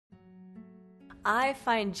I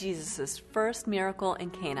find Jesus' first miracle in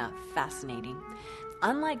Cana fascinating.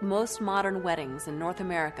 Unlike most modern weddings in North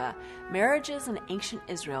America, marriages in ancient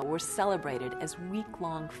Israel were celebrated as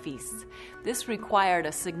week-long feasts. This required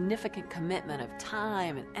a significant commitment of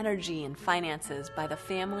time and energy and finances by the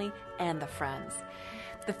family and the friends.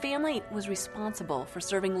 The family was responsible for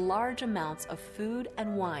serving large amounts of food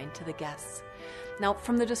and wine to the guests. Now,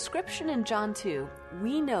 from the description in John 2,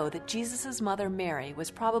 we know that Jesus' mother Mary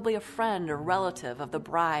was probably a friend or relative of the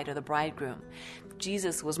bride or the bridegroom.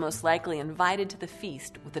 Jesus was most likely invited to the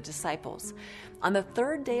feast with the disciples. On the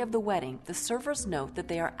third day of the wedding, the servers note that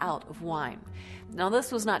they are out of wine. Now,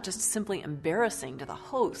 this was not just simply embarrassing to the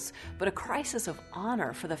hosts, but a crisis of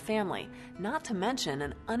honor for the family, not to mention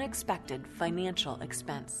an unexpected financial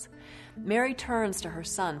expense. Mary turns to her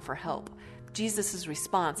son for help. Jesus'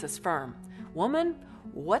 response is firm. "Woman,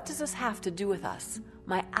 what does this have to do with us?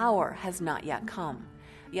 My hour has not yet come."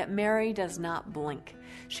 Yet Mary does not blink.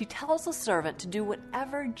 She tells the servant to do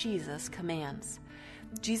whatever Jesus commands.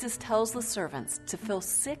 Jesus tells the servants to fill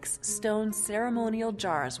 6 stone ceremonial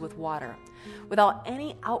jars with water. Without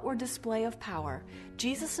any outward display of power,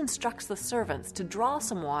 Jesus instructs the servants to draw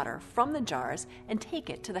some water from the jars and take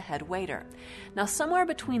it to the head waiter. Now, somewhere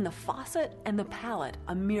between the faucet and the palate,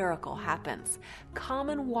 a miracle happens.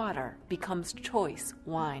 Common water becomes choice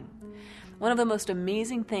wine. One of the most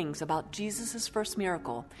amazing things about Jesus' first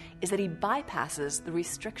miracle is that he bypasses the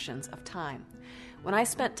restrictions of time. When I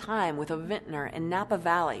spent time with a vintner in Napa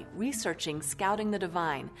Valley researching Scouting the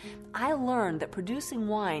Divine, I learned that producing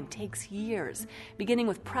wine takes years, beginning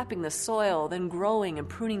with prepping the soil, then growing and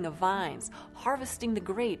pruning the vines, harvesting the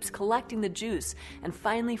grapes, collecting the juice, and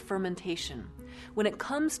finally fermentation. When it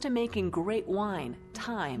comes to making great wine,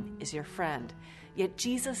 time is your friend. Yet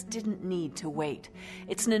Jesus didn't need to wait.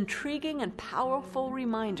 It's an intriguing and powerful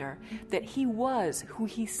reminder that he was who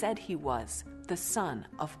he said he was, the Son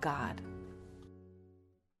of God.